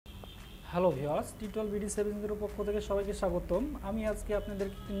Hello viewers, টিটল BD সেভিংসের পক্ষ থেকে সবাইকে স্বাগতম। আমি আজকে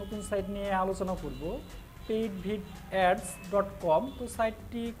আপনাদেরকে একটি নতুন সাইট নিয়ে আলোচনা করব, paidvidads.com। তো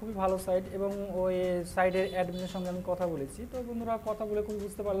সাইটটি খুবই ভালো সাইট এবং ওই সাইটের অ্যাডমিনের সঙ্গে আমি কথা বলেছি। তো বন্ধুরা, কথা বলে খুবই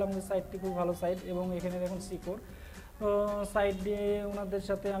বুঝতে পারলাম যে সাইটটি খুবই ভালো সাইট এবং এখানে দেখুন সিকিউর। তো সাইট দিয়ে ওনাদের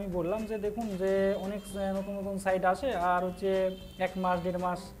সাথে আমি বললাম যে দেখুন যে অনেক নতুন নতুন সাইট আসে আর হচ্ছে 1 মাস 1.5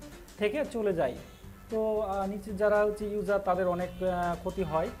 মাস থেকে চলে যায়। তো নিচে যারা হচ্ছে ইউজার তাদের অনেক ক্ষতি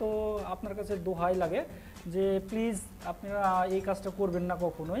হয়। তো আপনার কাছে দোহাই লাগে যে প্লিজ আপনারা এই কাজটা করবেন না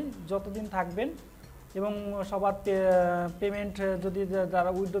কখনোই, যতদিন থাকবেন। এবং সবার পেমেন্ট যদি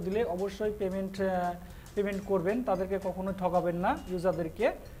যারা উইথড্র দিলে অবশ্যই পেমেন্ট করবেন, তাদেরকে কখনোই ঠকাবেন না ইউজারদেরকে।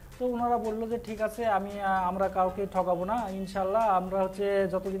 তো ওনারা বললো যে ঠিক আছে, আমরা কাউকে ঠকাবো না, ইনশাল্লাহ আমরা হচ্ছে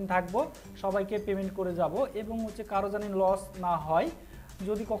যতদিন থাকবো সবাইকে পেমেন্ট করে যাব এবং হচ্ছে কারো জানি লস না হয়।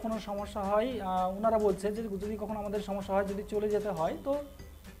 যদি কখনো সমস্যা হয়, ওনারা বলছে যে যদি কখনো আমাদের সমস্যা হয়, যদি চলে যেতে হয়, তো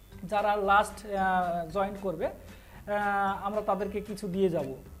যারা লাস্ট জয়েন করবে আমরা তাদেরকে কিছু দিয়ে যাব।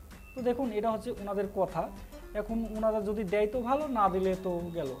 তো দেখুন, এটা হচ্ছে ওনাদের কথা। এখন ওনারা যদি দেয় তো ভালো, না দিলে তো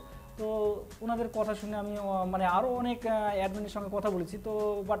গেল। তো ওনাদের কথা শুনে আমি মানে আরও অনেক অ্যাডমিনের সঙ্গে কথা বলেছি। তো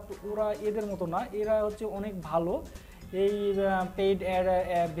বাট ওরা এদের মতো না, এরা হচ্ছে অনেক ভালো। এই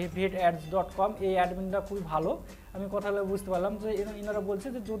paidvidads.com এই অ্যাডমিনটা খুবই ভালো। আমি কথা বলে বুঝতে পারলাম যে এনারা বলছে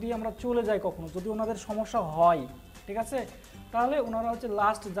যে যদি আমরা চলে যাই কখনো, যদি ওনাদের সমস্যা হয়, ঠিক আছে, তাহলে ওনারা হচ্ছে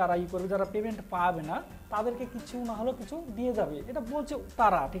লাস্ট যারা করবে, যারা পেমেন্ট পাবে না, তাদেরকে কিছু না হলেও কিছু দিয়ে যাবে। এটা বলছে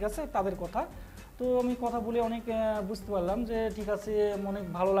তারা, ঠিক আছে, তাদের কথা। তো আমি কথা বলে অনেক বুঝতে পারলাম যে ঠিক আছে, অনেক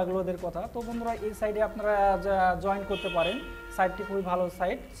ভালো লাগলো ওদের কথা। তো বন্ধুরা, এই সাইটে আপনারা জয়েন করতে পারেন। সাইটটি খুবই ভালো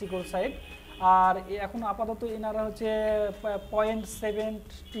সাইট, সিকিউর সাইট। আর এখন আপাতত এনারা হচ্ছে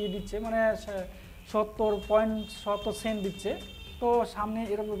 0.70 দিচ্ছে, মানে 70 সেন্ট দিচ্ছে। তো সামনে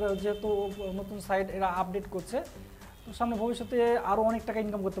এরা যেহেতু নতুন সাইট এরা আপডেট করছে, তো সামনে ভবিষ্যতে আরও অনেক টাকা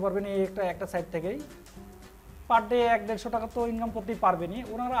ইনকাম করতে পারবেন এই একটা সাইট থেকেই। পার ডে 100-150 টাকা তো ইনকাম করতেই পারবেনি,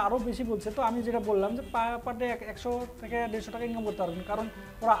 ওনারা আরও বেশি বলছে। তো আমি যেটা বললাম যে পার ডে 100 থেকে 150 টাকা ইনকাম করতে পারবেন, কারণ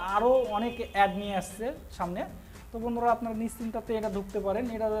ওরা আরও অনেক অ্যাড নিয়ে আসছে সামনে। তো বন্ধুরা, আপনারা নিশ্চিন্তাতে এটা ঢুকতে পারেন,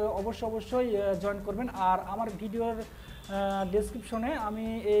 এটা অবশ্যই জয়েন করবেন। আর আমার ভিডিওর ডেসক্রিপশনে আমি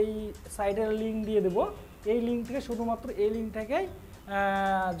এই সাইটের লিঙ্ক দিয়ে দেবো। এই লিঙ্ক থেকে, শুধুমাত্র এই লিঙ্ক থেকেই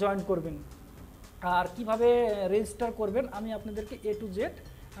জয়েন করবেন। আর কিভাবে রেজিস্টার করবেন আমি আপনাদেরকে A to Z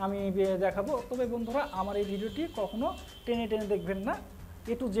আমি দেখাবো। তবে বন্ধুরা, আমার এই ভিডিওটি কখনো টেনে দেখবেন না,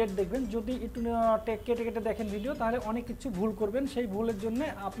 A to Z দেখবেন। যদি একটু কেটে দেখেন ভিডিও, তাহলে অনেক কিছু ভুল করবেন। সেই ভুলের জন্য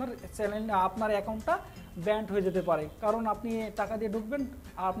আপনার চ্যানেল, আপনার অ্যাকাউন্টটা ব্যান্ড হয়ে যেতে পারে, কারণ আপনি টাকা দিয়ে ঢুকবেন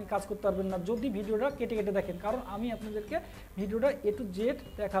আর আপনি কাজ করতে পারবেন না যদি ভিডিওটা কেটে দেখেন। কারণ আমি আপনাদেরকে ভিডিওটা A to Z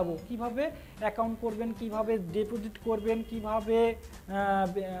দেখাবো, কিভাবে অ্যাকাউন্ট করবেন, কিভাবে ডিপোজিট করবেন, কিভাবে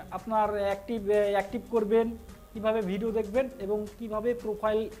আপনার অ্যাক্টিভ করবেন, কিভাবে ভিডিও দেখবেন এবং কিভাবে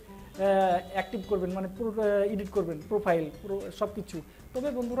প্রোফাইল অ্যাক্টিভ করবেন, মানে এডিট করবেন প্রোফাইল, পুরো সব কিছু। তবে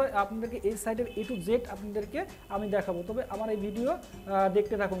বন্ধুরা, আপনাদেরকে এই সাইটের A to Z আপনাদেরকে আমি দেখাবো। তবে আমার এই ভিডিও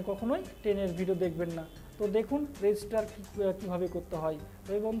দেখতে থাকুন, কখনোই ট্রেনের ভিডিও দেখবেন না। তো দেখুন রেজিস্টার কীভাবে করতে হয়।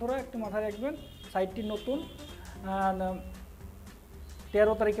 তবে বন্ধুরা, একটু মাথায় রাখবেন, সাইটটি নতুন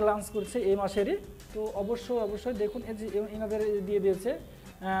 13 তারিখে লঞ্চ করছে এই মাসেরই। তো অবশ্যই দেখুন, এই যে এনাদের দিয়ে দিয়েছে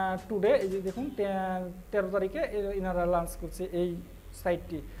টুডে, এই যে দেখুন 13 তারিখে এনারা লঞ্চ করছে এই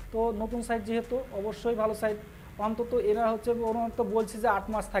সাইটটি। তো নতুন সাইট যেহেতু, অবশ্যই ভালো সাইট। অন্তত এরা হচ্ছে তো বলছে যে 8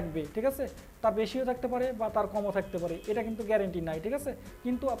 মাস থাকবে, ঠিক আছে, তার বেশিও থাকতে পারে বা তার কমও থাকতে পারে, এটা কিন্তু গ্যারেন্টি নাই, ঠিক আছে।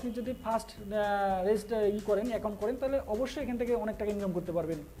 কিন্তু আপনি যদি ফার্স্ট রেজিস্টার করেন, অ্যাকাউন্ট করেন, তাহলে অবশ্যই এখান থেকে অনেক টাকা ইনকাম করতে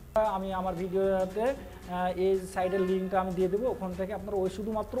পারবেন। আমি আমার ভিডিওতে এই সাইটের লিঙ্কটা আমি দিয়ে দেবো, ওখান থেকে আপনারা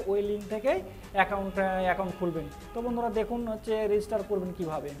শুধুমাত্র ওই লিঙ্ক থেকেই অ্যাকাউন্ট খুলবেন। তো বন্ধুরা, দেখুন হচ্ছে রেজিস্টার করবেন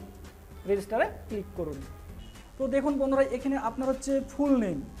কিভাবে। রেজিস্টারে ক্লিক করুন। তো দেখুন বন্ধুরা, এখানে আপনার হচ্ছে ফুল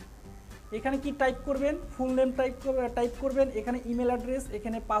নেম, এখানে কি টাইপ করবেন, ফুল নেম টাইপ করবেন, এখানে ইমেল অ্যাড্রেস,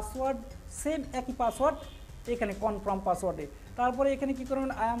 এখানে পাসওয়ার্ড, সেম একই পাসওয়ার্ড এখানে কনফার্ম পাসওয়ার্ডে। তারপরে এখানে কি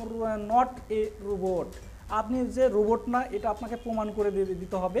করবেন, I am not a robot, আপনি যে রোবট না, এটা আপনাকে প্রমাণ করে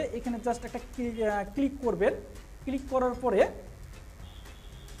দিতে হবে। এখানে জাস্ট একটা ক্লিক করবেন। ক্লিক করার পরে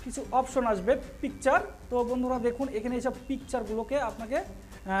কিছু অপশন আসবে, পিকচার। তো বন্ধুরা দেখুন, এখানে এইসব পিকচারগুলোকে আপনাকে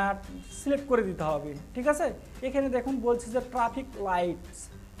সিলেক্ট করে দিতে হবে, ঠিক আছে। এখানে দেখুন বলছে যে ট্রাফিক লাইটস,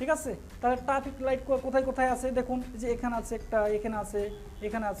 ঠিক আছে। তাহলে ট্রাফিক লাইট কোথায় আছে দেখুন, যে এখানে আছে একটা, এখানে আছে,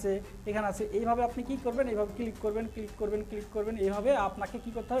 এখানে আছে, এখানে আছে। এইভাবে আপনি কি করবেন, এইভাবে ক্লিক করবেন। এইভাবে আপনাকে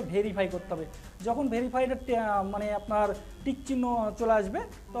কি করতে হবে, ভেরিফাই করতে হবে। যখন ভেরিফাইড মানে আপনার টিক চিহ্ন চলে আসবে,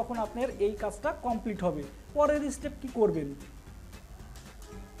 তখন আপনার এই কাজটা কমপ্লিট হবে। পরের স্টেপ কি করবেন,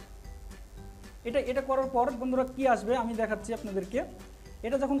 এটা করার পর বন্ধুরা কি আসবে আমি দেখাচ্ছি আপনাদেরকে।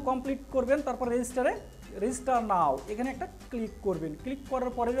 এটা যখন কমপ্লিট করবেন, তারপর রেজিস্টারে রেজিস্টার নাও এখানে একটা ক্লিক করবেন। ক্লিক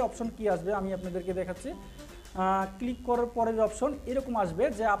করার পরের অপশন কি আসবে আমি আপনাদেরকে দেখাচ্ছি। ক্লিক করার পরের অপশন এরকম আসবে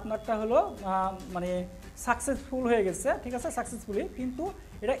যে আপনারটা হলো মানে সাকসেসফুল হয়ে গেছে, ঠিক আছে, সাকসেসফুলি, কিন্তু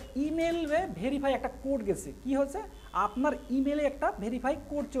এটা ইমেলে ভেরিফাই একটা কোড গেছে। কি হচ্ছে, আপনার ইমেলে একটা ভেরিফাই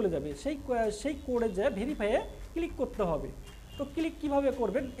কোড চলে যাবে, সেই কোডে যে ভেরিফাইয়ে ক্লিক করতে হবে। তো ক্লিক কিভাবে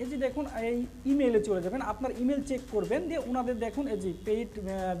করবেন, এই যে দেখুন এই ইমেলে চলে যাবেন, আপনার ইমেল চেক করবেন, দিয়ে ওনাদের দেখুন এই যে পেইড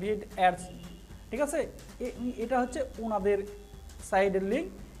অ্যাডস, ঠিক আছে, এটা হচ্ছে ওনাদের সাইডের লিঙ্ক।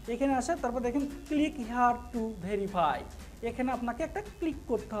 এখানে আসে, তারপর দেখেন ক্লিক হিয়ার টু ভেরিফাই, এখানে আপনাকে একটা ক্লিক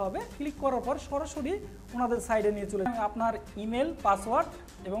করতে হবে। ক্লিক করার পর সরাসরি ওনাদের সাইডে নিয়ে চলে আপনার ইমেল পাসওয়ার্ড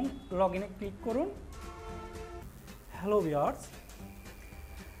এবং লগ ইনে ক্লিক করুন। Hello viewers,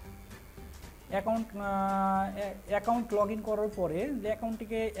 account log in করার পরে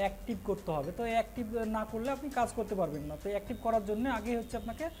অ্যাকাউন্টটিকে অ্যাক্টিভ করতে হবে। তো অ্যাক্টিভ না করলে আপনি কাজ করতে পারবেন না। তো অ্যাক্টিভ করার জন্য আগে হচ্ছে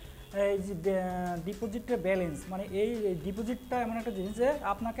আপনাকে এই যে ডিপোজিটের ব্যালেন্স, মানে এই ডিপোজিটটা এমন একটা জিনিস যে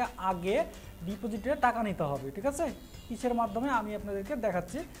আপনাকে আগে ডিপোজিটে টাকা নিতে হবে, ঠিক আছে। কিসের মাধ্যমে আমি আপনাদেরকে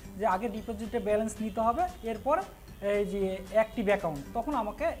দেখাচ্ছি যে আগে ডিপোজিটে ব্যালেন্স নিতে হবে, এরপর এই যে অ্যাক্টিভ অ্যাকাউন্ট, তখন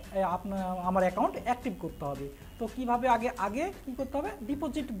আমাকে আমার অ্যাকাউন্ট অ্যাক্টিভ করতে হবে। তো কিভাবে আগে কি করতে হবে,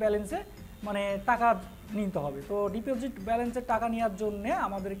 ডিপোজিট ব্যালেন্সে মানে টাকা নিতে হবে। তো ডিপোজিট ব্যালেন্সে টাকা নেওয়ার জন্য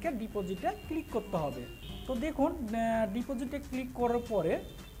আমাদেরকে ডিপোজিটে ক্লিক করতে হবে। তো দেখুন ডিপোজিটে ক্লিক করার পরে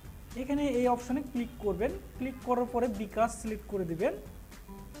এখানে এই অপশনে ক্লিক করবেন। ক্লিক করার পরে বিকাশ সিলেক্ট করে দিবেন।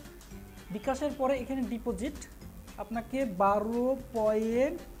 বিকাশের পরে এখানে ডিপোজিট আপনাকে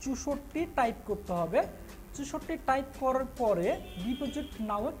 12.64 টাইপ করতে হবে। 64 টাইপ করার পরে ডিপোজিট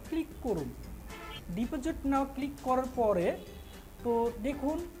নাও ক্লিক করুন। ডিপোজিট নাও ক্লিক করার পরে তো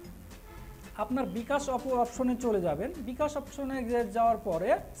দেখুন আপনার বিকাশ অপশনে চলে যাবেন। বিকাশ অপশনে যাওয়ার পরে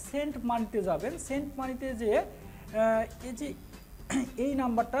সেন্ট মানিতে যাবেন। সেন্ট মানিতে যেয়ে এই যে এই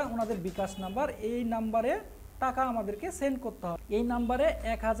নাম্বারটা ওনাদের বিকাশ নাম্বার, এই নাম্বারে টাকা আমাদেরকে সেন্ড করতে হবে। এই নাম্বারে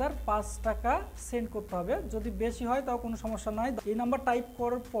 1005 টাকা সেন্ড করতে হবে। যদি বেশি হয় তাও কোনো সমস্যা নাই। এই নাম্বার টাইপ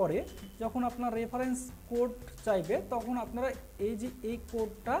করার পরে যখন আপনার রেফারেন্স কোড চাইবে তখন আপনারা এই যে এই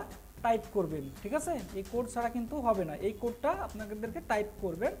কোডটা টাইপ করবেন, ঠিক আছে। এই কোড ছাড়া কিন্তু হবে না, এই কোডটা আপনাদেরকে টাইপ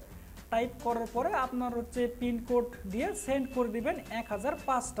করবেন। টাইপ করার পরে আপনার হচ্ছে পিন কোড দিয়ে সেন্ড করে দিবেন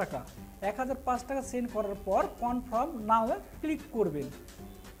 1005 টাকা। 1005 টাকা সেন্ড করার পর কনফার্ম নাও ক্লিক করবেন।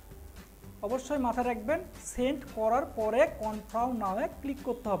 অবশ্যই মাথায় রাখবেন সেন্ড করার পরে কনফার্ম নাও ক্লিক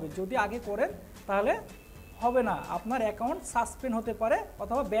করতে হবে। যদি আগে করেন তাহলে হবে না, আপনার অ্যাকাউন্ট সাসপেন্ড হতে পারে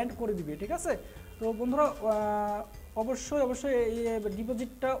অথবা ব্যান্ড করে দিবে, ঠিক আছে। তো বন্ধুরা অবশ্যই এই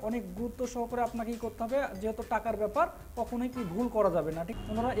ডিপোজিটটা অনেক গুরুত্ব সহকারে আপনাকেই করতে হবে, যেহেতু টাকার ব্যাপার, কখনোই কি ভুল করা যাবে না, ঠিক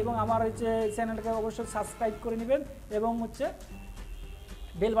বন্ধুরা। এবং আমার হচ্ছে চ্যানেলটাকে অবশ্যই সাবস্ক্রাইব করে নেবেন এবং হচ্ছে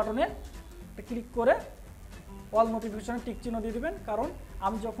বেল বাটনে ক্লিক করে অল নোটিফিকেশনে টিক চিহ্ন দিয়ে দেবেন, কারণ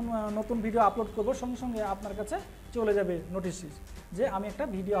আমি যখন নতুন ভিডিও আপলোড করব সঙ্গে সঙ্গে আপনার কাছে চলে যাবে নোটিশ যে আমি একটা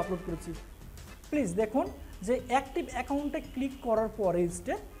ভিডিও আপলোড করেছি। প্লিজ দেখুন যে অ্যাক্টিভ অ্যাকাউন্টে ক্লিক করার পরে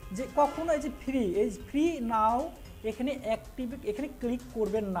যে কখনো এই যে ফ্রি নাও এখানে এখানে ক্লিক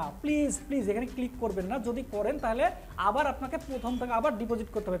করবেন না, প্লিজ এখানে ক্লিক করবেন না। যদি করেন তাহলে আবার আপনাকে প্রথম থেকে আবার ডিপোজিট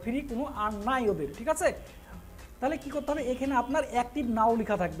করতে হবে। ফ্রি কোনো আর নাই ওদের, ঠিক আছে। তাহলে কি করতে হবে, এখানে আপনার অ্যাক্টিভ নাও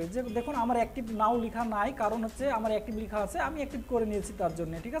লেখা থাকবে। যে দেখুন আমার অ্যাক্টিভ নাও লেখা নাই, কারণ হচ্ছে আমার অ্যাক্টিভ লেখা আছে, আমি অ্যাক্টিভ করে নিয়েছি তার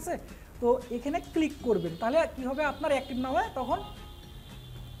জন্য, ঠিক আছে। তো এখানে ক্লিক করবেন, তাহলে কি হবে, আপনার অ্যাক্টিভ না হয় তখন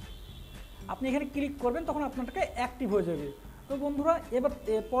আপনি এখানে ক্লিক করবেন, তখন আপনাকে অ্যাক্টিভ হয়ে যাবে। তো বন্ধুরা এবার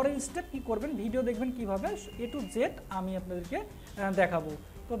পরের স্টেপ কি করবেন, ভিডিও দেখবেন কিভাবে A to Z আমি আপনাদেরকে দেখাবো।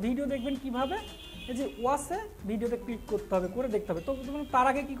 তো ভিডিও দেখবেন কিভাবে, এই যে ওয়াসে ভিডিওতে ক্লিক করতে হবে, করে দেখতে হবে। তো তার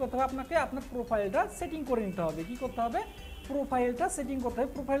আগে কি করতে হবে, আপনাকে আপনার প্রোফাইলটা সেটিং করে নিতে হবে। কি করতে হবে, প্রোফাইলটা সেটিং করতে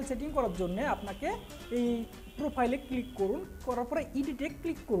হবে। প্রোফাইল সেটিং করার জন্য আপনাকে এই প্রোফাইলে ক্লিক করুন, করার পরে এডিটে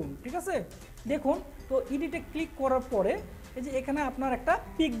ক্লিক করুন, ঠিক আছে। দেখুন তো এডিটে ক্লিক করার পরে এই যে এখানে আপনার একটা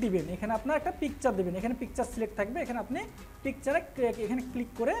পিক দিবেন, এখানে আপনার একটা পিকচার দেবেন, এখানে পিকচার সিলেক্ট থাকবে, এখানে আপনি পিকচারে এখানে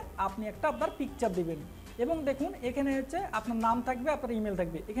ক্লিক করে আপনি একটা আপনার পিকচার দিবেন। এবং দেখুন এখানে হচ্ছে আপনার নাম থাকবে, আপনার ইমেল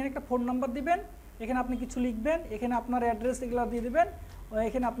থাকবে, এখানে একটা ফোন নাম্বার দিবেন, এখানে আপনি কিছু লিখবেন, এখানে আপনার অ্যাড্রেস এগুলো দিয়ে দেবেন,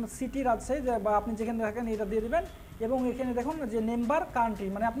 এখানে আপনার সিটির আছে বা আপনি যেখানে থাকেন এটা দিয়ে দেবেন। এবং এখানে দেখুন যে নেম্বার কান্ট্রি,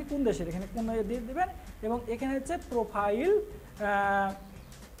 মানে আপনি কোন দেশের, এখানে কোন দিয়ে দেবেন। এবং এখানে হচ্ছে প্রোফাইল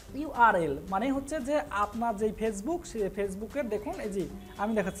URL, মানে হচ্ছে যে আপনার যেই ফেসবুক, সে ফেসবুকের দেখুন এই যে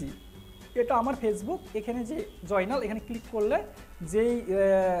আমি দেখাচ্ছি এটা আমার ফেসবুক। এখানে যে জয়নাল, এখানে ক্লিক করলে যেই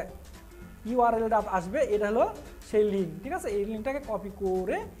URLটা আসবে এটা হলো সেই লিঙ্ক, ঠিক আছে। এই লিঙ্কটাকে কপি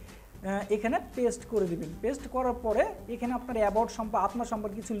করে এখানে পেস্ট করে দিবেন। পেস্ট করার পরে এখানে আপনার অ্যাবাউট আপনার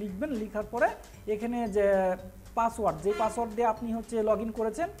সম্পর্কে কিছু লিখবেন। লেখার পরে এখানে যে পাসওয়ার্ড, যে পাসওয়ার্ড দিয়ে আপনি হচ্ছে লগ ইন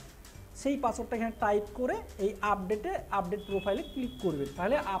করেছেন সেই পাসওয়ার্ডটা এখানে টাইপ করে এই আপডেট প্রোফাইলে ক্লিক করবেন।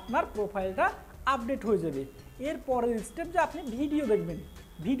 তাহলে আপনার প্রোফাইলটা আপডেট হয়ে যাবে। এর পরের স্টেপ যে আপনি ভিডিও দেখবেন,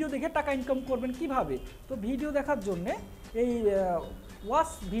 ভিডিও দেখে টাকা ইনকাম করবেন কিভাবে। তো ভিডিও দেখার জন্য এই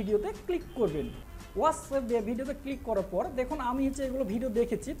ওয়াচ ভিডিওতে ক্লিক করবেন। ওয়াচ ভিডিওতে ক্লিক করার পর দেখুন আমি হচ্ছে এগুলো ভিডিও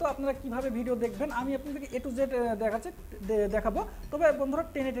দেখেছি। তো আপনারা কিভাবে ভিডিও দেখবেন আমি আপনাদেরকে A to Z দেখাবো। তবে বন্ধুরা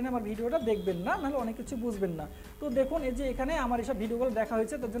টেনে টেনে আমার ভিডিওটা দেখবেন না, নাহলে অনেক কিছু বুঝবেন না। তো দেখুন এই যে এখানে আমার এইসব ভিডিওগুলো দেখা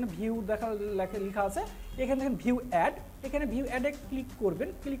হয়েছে, তার জন্য ভিউ লেখা আছে। এখানে দেখেন ভিউ অ্যাড, এখানে ভিউ অ্যাডে ক্লিক করবেন।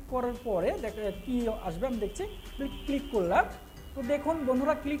 ক্লিক করার পরে কি আসবে আমি দেখছি, ক্লিক করলাম। তো দেখুন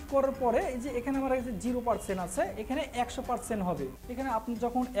বন্ধুরা ক্লিক করার পরে এই যে এখানে আমার কাছে 0% আছে, এখানে 100% হবে। এখানে আপনি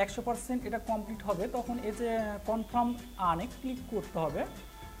যখন 100% এটা কমপ্লিট হবে তখন এই যে কনফার্ম আনে ক্লিক করতে হবে।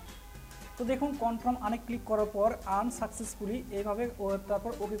 তো দেখুন কনফার্ম আনে ক্লিক করার পর আনসাকসেসফুলি এইভাবে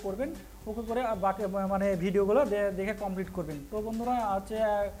তারপর ওকে করবেন। ওকে করে বাকি মানে ভিডিওগুলো দেখে কমপ্লিট করবেন। তো বন্ধুরা হচ্ছে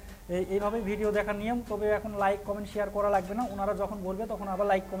এইভাবে ভিডিও দেখার নিয়ম। তবে এখন লাইক কমেন্ট শেয়ার করা লাগবে না, ওনারা যখন বলবে তখন আবার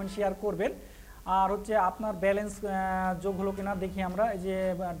লাইক কমেন্ট শেয়ার করবেন। আর হচ্ছে আপনার ব্যালেন্স যোগ হলো কিনা দেখি আমরা। এই যে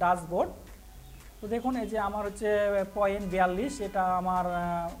ড্যাশবোর্ড, তো দেখুন এই যে আমার হচ্ছে 0.42, এটা আমার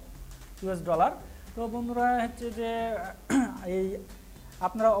 $। তো বন্ধুরা হচ্ছে যে এই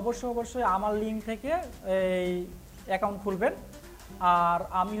আপনারা অবশ্যই আমার লিঙ্ক থেকে এই অ্যাকাউন্ট খুলবেন। আর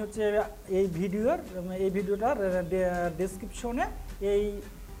আমি হচ্ছে এই ভিডিওটার ডেসক্রিপশনে এই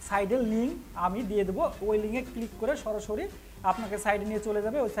সাইডের লিঙ্ক আমি দিয়ে দেবো। ওই লিঙ্কে ক্লিক করে সরাসরি আপনাকে সাইডে নিয়ে চলে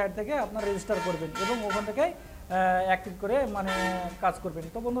যাবে। ওই সাইড থেকে আপনারা রেজিস্টার করবেন এবং ওখান থেকে অ্যাক্টিভ করে মানে কাজ করবেন।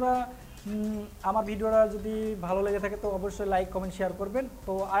 তো বন্ধুরা আমার ভিডিওটা যদি ভালো লেগে থাকে তো অবশ্যই লাইক কমেন্ট শেয়ার করবেন।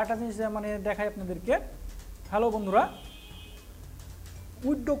 তো আরেকটা জিনিস মানে দেখাই আপনাদেরকে। হ্যালো বন্ধুরা,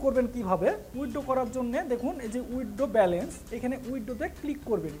 উইথড্র করবেন কিভাবে। উইথড্র করার জন্য দেখুন এই যে উইথড্র ব্যালেন্স, এখানে উইথড্রতে ক্লিক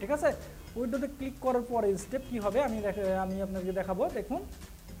করবেন। ঠিক আছে, উইথড্রতে ক্লিক করার পরে স্টেপ কি হবে আমি আপনাদেরকে দেখাবো। দেখুন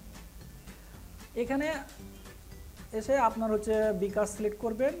এখানে এসে আপনার হচ্ছে বিকাশ সিলেক্ট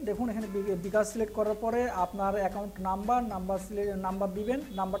করবেন। দেখুন এখানে বিকাশ সিলেক্ট করার পরে আপনার অ্যাকাউন্ট নাম্বার দিবেন।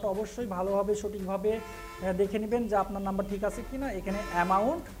 নাম্বারটা অবশ্যই ভালোভাবে সঠিকভাবে দেখে নেবেন যে আপনার নাম্বার ঠিক আছে কিনা। এখানে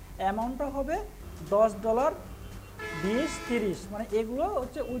অ্যামাউন্টটা হবে $10, 20, 30, মানে এগুলো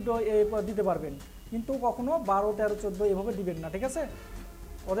হচ্ছে উইথড্র দিতে পারবেন। কিন্তু কখনো 12, 13, 14 এভাবে দিবেন না। ঠিক আছে,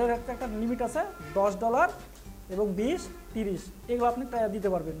 ওদের একটা লিমিট আছে $10 এবং 20, 30 এগুলো আপনি দিতে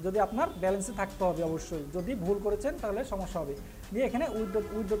পারবেন। যদি আপনার ব্যালেন্সে থাকতে হবে অবশ্যই, যদি ভুল করেছেন তাহলে সমস্যা হবে। দিয়ে এখানে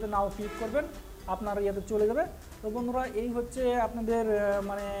উইথড্রতে নাও ক্লিক করবেন, আপনার ইয়েতে চলে যাবে। তো বন্ধুরা এই হচ্ছে আপনাদের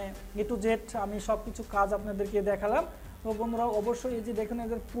মানে A to Z আমি সব কিছু কাজ আপনাদেরকে দেখালাম। তো বন্ধুরা অবশ্যই এই যে দেখুন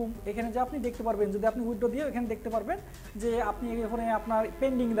এদের প্রুফ, এখানে যে আপনি দেখতে পারবেন যদি আপনি উইথড্র দিয়ে এখানে দেখতে পারবেন যে আপনি এখানে আপনার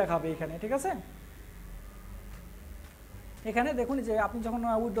পেন্ডিং দেখাবে এখানে। ঠিক আছে, এখানে দেখুন যে আপনি যখন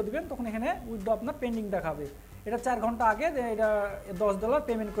উইথড্র দিবেন তখন এখানে উইথড্র আপনার পেন্ডিং দেখাবে। এটা 4 ঘন্টা আগে এটা $10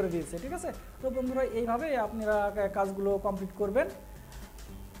 পেমেন্ট করে দিয়েছে। ঠিক আছে, তো বন্ধুরা এইভাবে আপনারা কাজগুলো কমপ্লিট করবেন।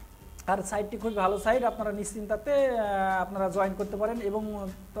 আর সাইটটি খুবই ভালো সাইট, আপনারা নিশ্চিন্তাতে আপনারা জয়েন করতে পারেন। এবং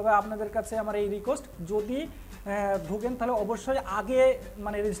তবে আপনাদের কাছে আমার এই রিকোয়েস্ট, যদি ঢোকেন তাহলে অবশ্যই আগে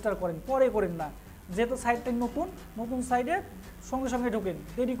মানে রেজিস্টার করেন, পরে করেন না। যেহেতু সাইটটা নতুন সাইটে সঙ্গে ঢোকেন,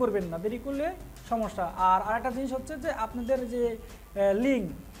 দেরি করবেন না, দেরি করলে সমস্যা। আর আরেকটা জিনিস হচ্ছে যে আপনাদের যে লিঙ্ক,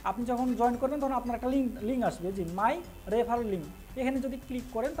 আপনি যখন জয়েন করবেন তখন আপনার একটা লিঙ্ক আসবে যে মাই রেফারেল লিঙ্ক। এখানে যদি ক্লিক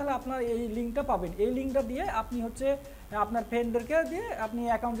করেন তাহলে আপনার এই লিঙ্কটা পাবেন। এই লিঙ্কটা দিয়ে আপনি হচ্ছে আপনার ফ্রেন্ডদেরকে দিয়ে আপনি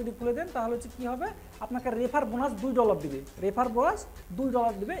অ্যাকাউন্ট যদি খুলে দেন তাহলে হচ্ছে কী হবে, আপনাকে রেফার বোনাস $2 দিবে। রেফার বোনাস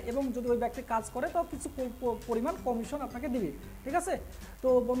 $2 দিবে এবং যদি ওই ব্যক্তি কাজ করে তো কিছু পরিমাণ কমিশন আপনাকে দিবে। ঠিক আছে, তো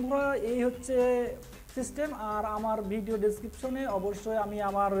বন্ধুরা এই হচ্ছে সিস্টেম। আর আমার ভিডিও ডেসক্রিপশনে অবশ্যই আমি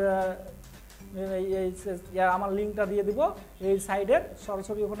আমার লিঙ্কটা দিয়ে দিব এই সাইডের,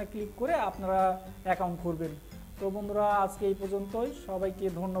 সরাসরি ওখানে ক্লিক করে আপনারা অ্যাকাউন্ট খুলবেন। তো বন্ধুরা আজকে এই পর্যন্তই, সবাইকে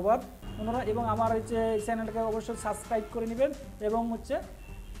ধন্যবাদ বন্ধুরা। এবং আমার হচ্ছে এই চ্যানেলটাকে অবশ্যই সাবস্ক্রাইব করে নেবেন এবং হচ্ছে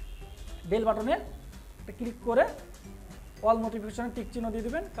বেল বাটনে ক্লিক করে অল নোটিফিকেশনে টিক চিহ্ন দিয়ে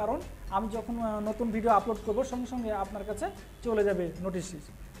দেবেন, কারণ আমি যখন নতুন ভিডিও আপলোড করব সঙ্গে সঙ্গে আপনার কাছে চলে যাবে নোটিশ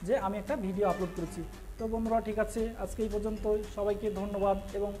যে আমি একটা ভিডিও আপলোড করেছি। তো বন্ধুরা ঠিক আছে, আজকে এই পর্যন্তই, সবাইকে ধন্যবাদ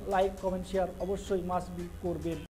এবং লাইক কমেন্ট শেয়ার অবশ্যই মাস্ট বি করবেন।